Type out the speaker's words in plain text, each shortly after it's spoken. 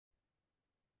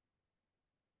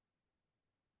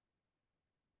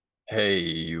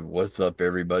Hey, what's up,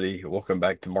 everybody? Welcome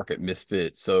back to Market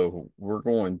Misfit. So we're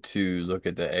going to look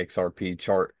at the XRP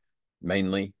chart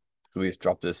mainly. So we just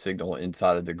dropped this signal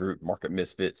inside of the group Market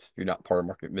Misfits. If you're not part of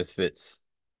Market Misfits,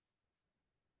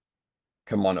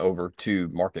 come on over to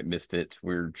Market Misfits.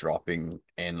 We're dropping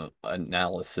an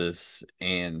analysis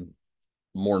and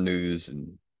more news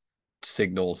and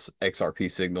signals, XRP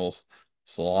signals,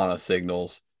 Solana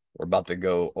signals. We're about to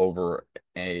go over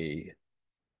a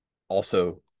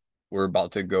also, we're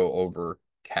about to go over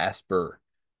Casper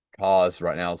cause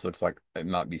right now. It looks like it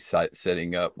might be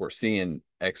setting up. We're seeing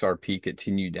XRP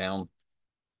continue down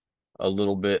a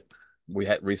little bit. We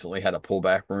had recently had a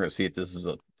pullback. We're going to see if this is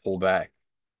a pullback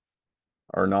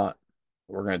or not.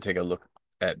 We're going to take a look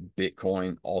at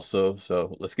Bitcoin also.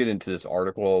 So let's get into this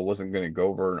article. I wasn't going to go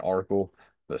over an article,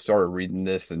 but started reading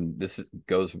this, and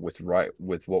goes with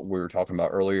what we were talking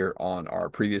about earlier on our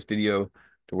previous video,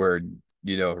 to where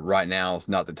right now is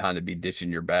not the time to be ditching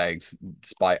your bags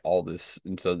despite all this.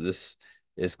 And so this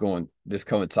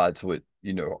coincides with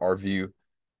our view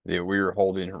that we're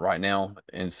holding right now.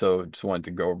 And so just wanted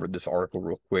to go over this article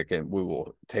real quick, and we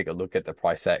will take a look at the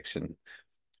price action.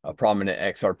 A prominent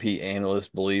XRP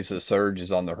analyst believes a surge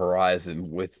is on the horizon,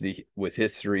 with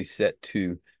history set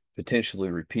to potentially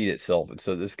repeat itself. And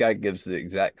so this guy gives the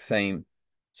exact same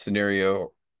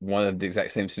scenario, one of the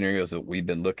exact same scenarios that we've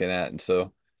been looking at. And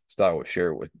so just thought I would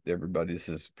share it with everybody. This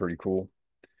is pretty cool.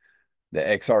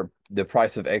 The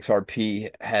price of XRP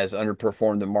has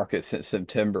underperformed the market since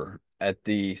September. At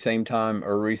the same time,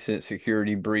 a recent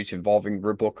security breach involving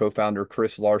Ripple co-founder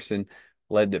Chris Larsen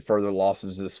led to further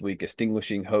losses this week,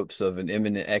 extinguishing hopes of an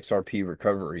imminent XRP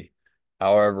recovery.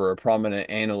 However, a prominent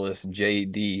analyst,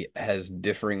 JD, has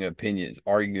differing opinions,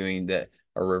 arguing that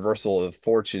a reversal of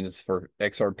fortunes for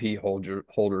XRP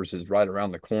holders is right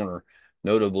around the corner.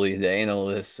 Notably, the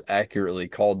analysts accurately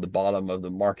called the bottom of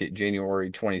the market January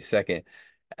 22nd,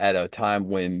 at a time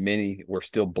when many were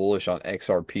still bullish on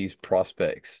XRP's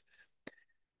prospects.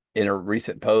 In a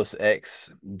recent post,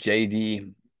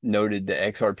 JD noted the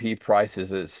XRP price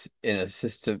is in a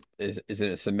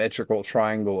symmetrical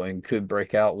triangle and could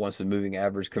break out once the moving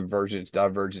average convergence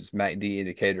divergence MACD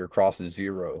indicator crosses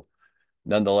zero.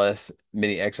 Nonetheless,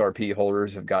 many XRP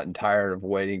holders have gotten tired of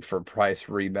waiting for price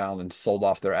rebound and sold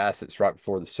off their assets right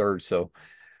before the surge. So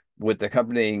with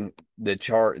accompanying the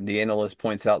chart, the analyst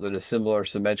points out that a similar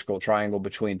symmetrical triangle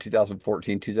between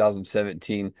 2014 and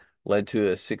 2017 led to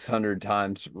a 600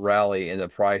 times rally in the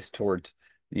price towards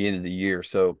the end of the year.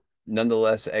 So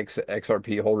nonetheless,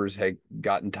 XRP holders had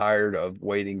gotten tired of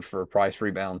waiting for a price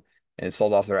rebound and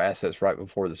sold off their assets right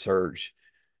before the surge.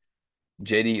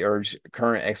 JD urged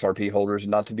current XRP holders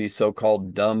not to be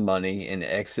so-called dumb money and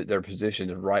exit their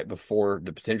positions right before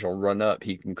the potential run-up.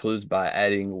 He concludes by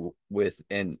adding with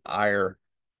an air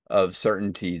of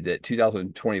certainty that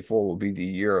 2024 will be the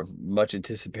year of much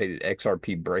anticipated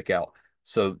XRP breakout.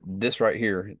 So this right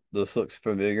here, this looks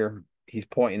familiar. He's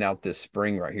pointing out this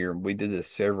spring right here. We did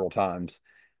this several times.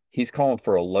 He's calling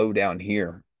for a low down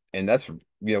here. And that's,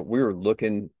 we were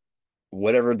looking,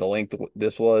 whatever the length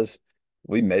this was,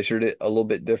 we measured it a little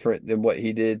bit different than what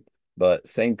he did, but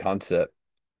same concept.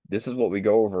 This is what we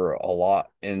go over a lot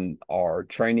in our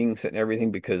trainings and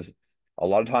everything, because a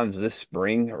lot of times this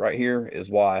spring right here is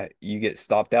why you get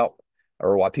stopped out,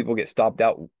 or why people get stopped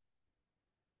out,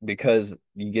 because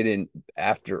you get in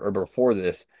after or before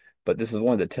this. But this is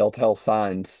one of the telltale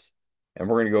signs, and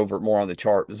we're going to go over it more on the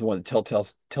chart. This is one of the telltale.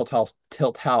 That's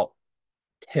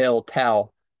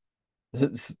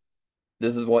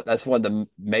one of the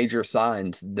major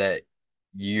signs that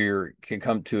you can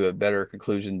come to a better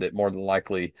conclusion that more than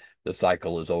likely the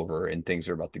cycle is over and things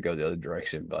are about to go the other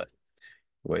direction. But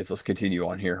anyways, let's continue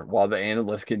on here. While the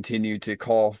analysts continue to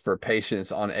call for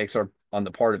patience on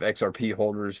the part of XRP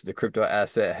holders, the crypto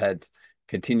asset had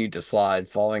continued to slide,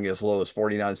 falling as low as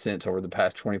 49 cents over the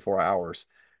past 24 hours.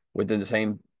 Within the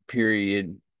same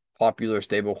period, popular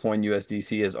stablecoin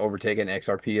USDC has overtaken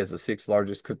XRP as the sixth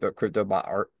largest crypto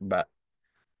by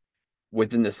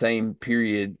Within the same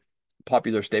period,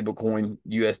 popular stablecoin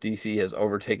USDC has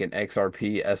overtaken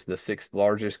XRP as the sixth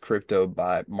largest crypto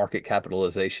by market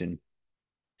capitalization.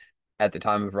 At the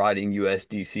time of writing,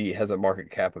 USDC has a market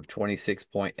cap of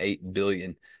 26.8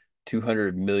 billion,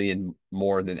 200 million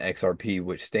more than XRP,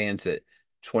 which stands at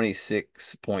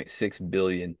 26.6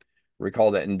 billion.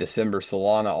 Recall that in December,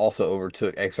 Solana also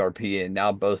overtook XRP and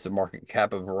now boasts a market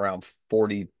cap of around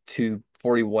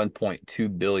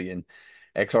 41.2 billion.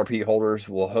 XRP holders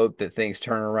will hope that things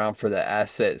turn around for the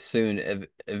asset soon.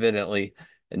 Evidently,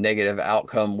 a negative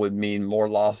outcome would mean more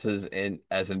losses, and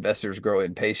as investors grow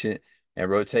impatient and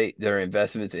rotate their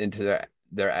investments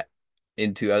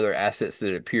into other assets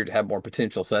that appear to have more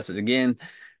potential. So that's it again.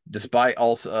 Despite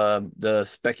also the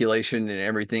speculation and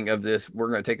everything of this, we're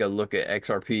going to take a look at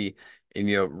XRP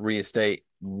and reinstate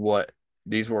what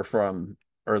these were from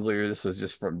earlier. This was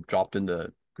just from dropped in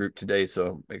the group today,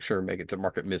 so make sure to make it to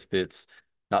Market Misfits.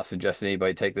 Not suggesting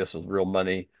anybody take this with real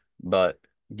money, but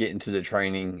get into the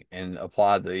training and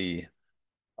apply the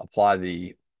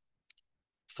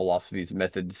philosophies,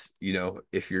 methods.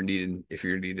 If you're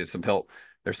needing some help,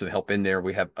 there's some help in there.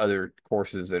 We have other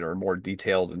courses that are more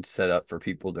detailed and set up for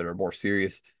people that are more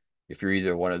serious. If you're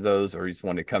either one of those or you just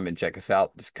want to come and check us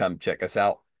out, just come check us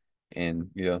out.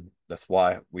 And that's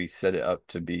why we set it up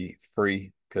to be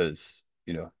free, because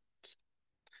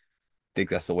think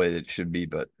that's the way that it should be.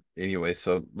 But anyway,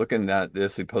 so looking at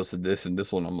this, we posted this, and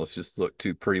this one almost just looked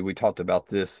too pretty. We talked about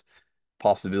this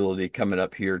possibility coming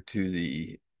up here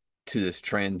to this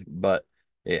trend, but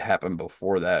it happened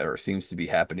before that, or seems to be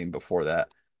happening before that.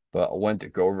 But I wanted to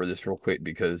go over this real quick,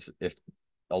 because if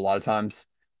a lot of times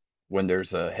when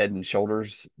there's a head and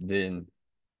shoulders, then,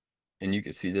 and you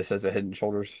can see this as a head and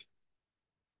shoulders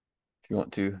if you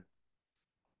want to,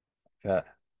 that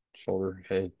shoulder,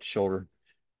 head, shoulder.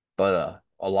 But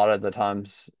a lot of the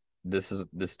times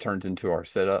this turns into our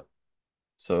setup.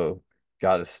 So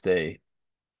gotta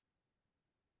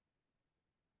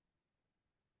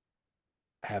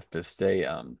have to stay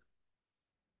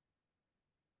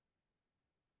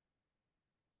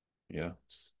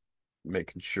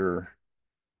making sure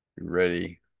you're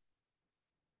ready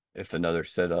if another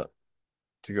setup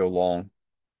to go long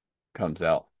comes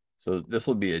out. So this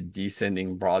will be a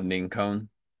descending broadening cone.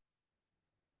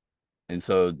 And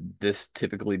so this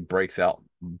typically breaks out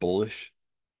bullish.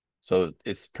 So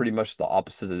it's pretty much the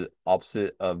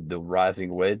opposite of the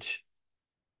rising wedge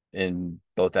in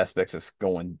both aspects. It's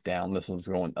going down. This one's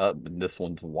going up, and this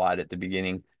one's wide at the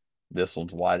beginning. This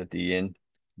one's wide at the end.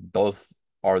 Both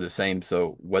are the same.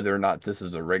 So whether or not this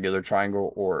is a regular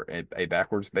triangle or a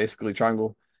backwards basically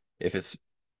triangle, if it's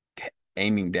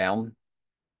aiming down,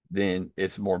 then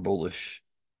it's more bullish.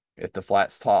 If the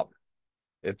flat's top,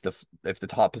 if the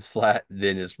top is flat,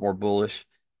 then it's more bullish.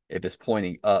 If it's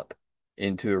pointing up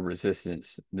into a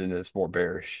resistance, then it's more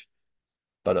bearish.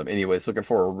 But anyways, looking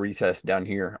for a retest down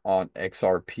here on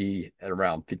XRP at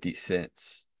around 50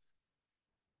 cents.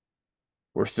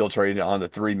 We're still trading on the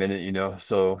 3-minute,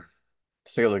 so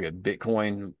let's take a look at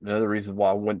Bitcoin. Another reason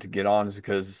why I wanted to get on is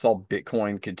because I saw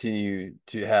Bitcoin continue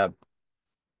to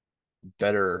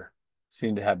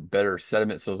seem to have better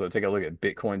sediment. So I was going to take a look at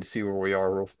Bitcoin to see where we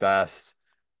are real fast.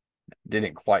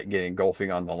 Didn't quite get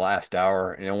engulfing on the last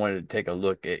hour, and I wanted to take a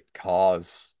look at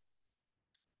cause.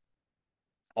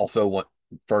 Also, wanted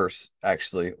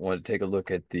to take a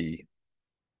look at the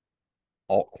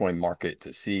altcoin market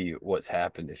to see what's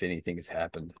happened, if anything has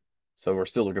happened. So we're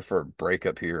still looking for a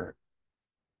breakup here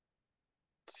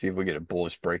to see if we get a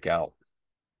bullish breakout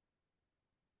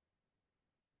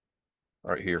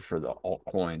right here for the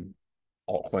altcoin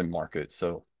market.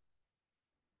 So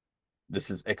this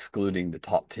is excluding the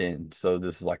top 10. So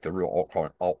this is like the real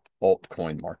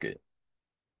altcoin market.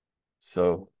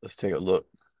 So let's take a look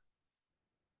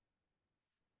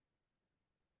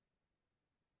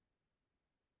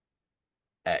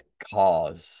at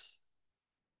cause.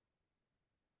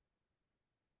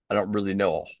 I don't really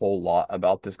know a whole lot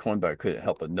about this coin, but I couldn't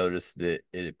help but notice that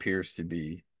it appears to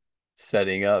be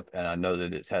setting up, and I know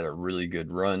that it's had a really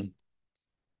good run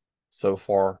so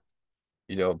far.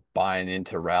 Buying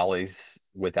into rallies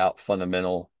without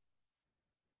fundamental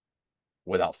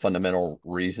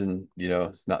reason.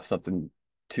 It's not something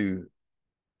too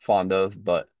fond of,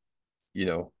 but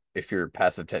if you're a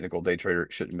passive technical day trader,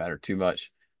 it shouldn't matter too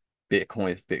much. If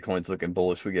Bitcoin's looking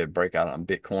bullish, we get a breakout on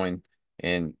Bitcoin,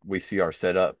 and we see a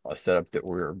setup that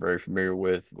we're very familiar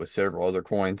with several other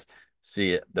coins.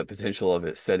 See the potential of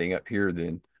it setting up here,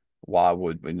 then why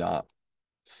would we not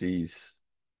seize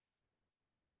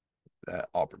that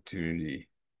opportunity?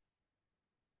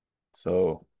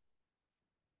 So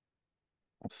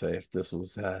I'll say if this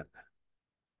was that,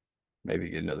 maybe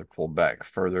get another pullback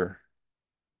further.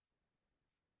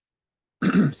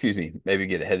 Excuse me, maybe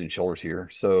get a head and shoulders here.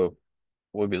 So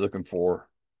what we'll be looking for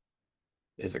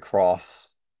is a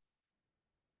cross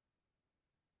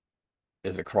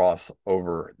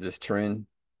over this trend,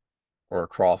 or a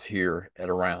cross here at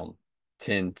around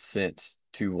 10 cents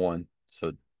to 1.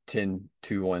 So 10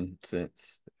 to 1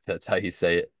 cents. That's how you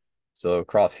say it. So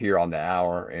across here on the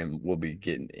hour, and we'll be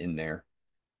getting in there.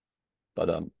 But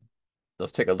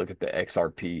let's take a look at the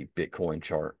XRP Bitcoin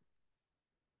chart.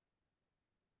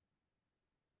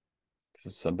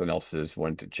 This is something else that I just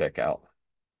wanted to check out.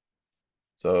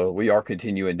 So we are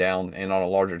continuing down, and on a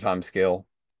larger time scale,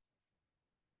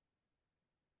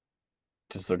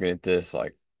 just looking at this,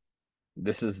 like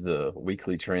this is the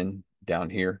weekly trend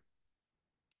down here.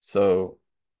 So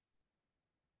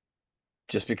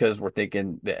just because we're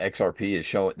thinking the XRP is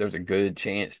showing, there's a good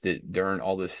chance that during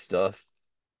all this stuff,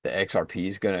 the XRP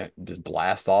is gonna just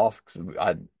blast off. Because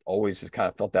I always just kind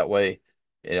of felt that way.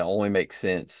 It only makes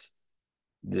sense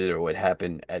that it would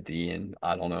happen at the end.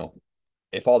 I don't know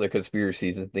if all the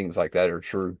conspiracies and things like that are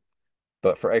true,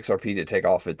 but for XRP to take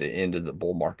off at the end of the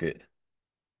bull market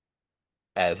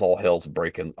as all hell's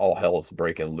breaking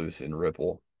loose in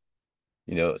Ripple,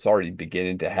 it's already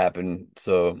beginning to happen.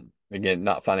 So again,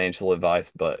 not financial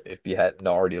advice, but if you hadn't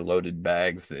already loaded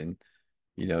bags, then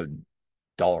you know,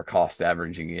 dollar cost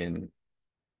averaging in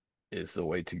is the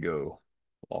way to go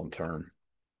long term.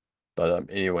 But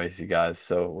anyways, you guys,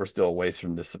 so we're still a ways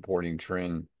from the supporting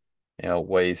trend,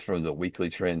 ways from the weekly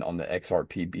trend on the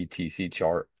XRP BTC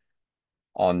chart.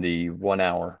 On the 1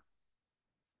 hour,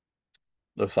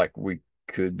 looks like we're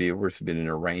been in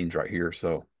a range right here.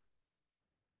 So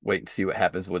wait and see what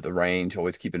happens with the range.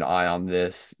 Always keep an eye on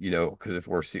this, because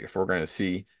if we're going to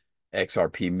see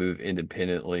XRP move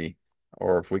independently,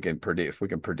 or if we can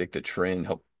predict a trend,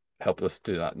 help us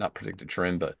to not predict a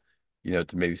trend, but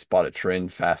to maybe spot a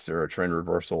trend faster, a trend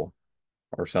reversal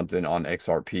or something on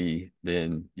XRP,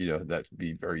 then that'd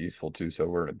be very useful too. So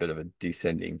we're in a bit of a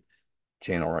descending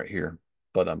channel right here.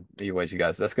 But anyways, you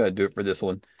guys, that's gonna do it for this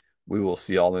one. We will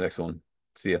see y'all in the next one.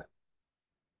 See ya.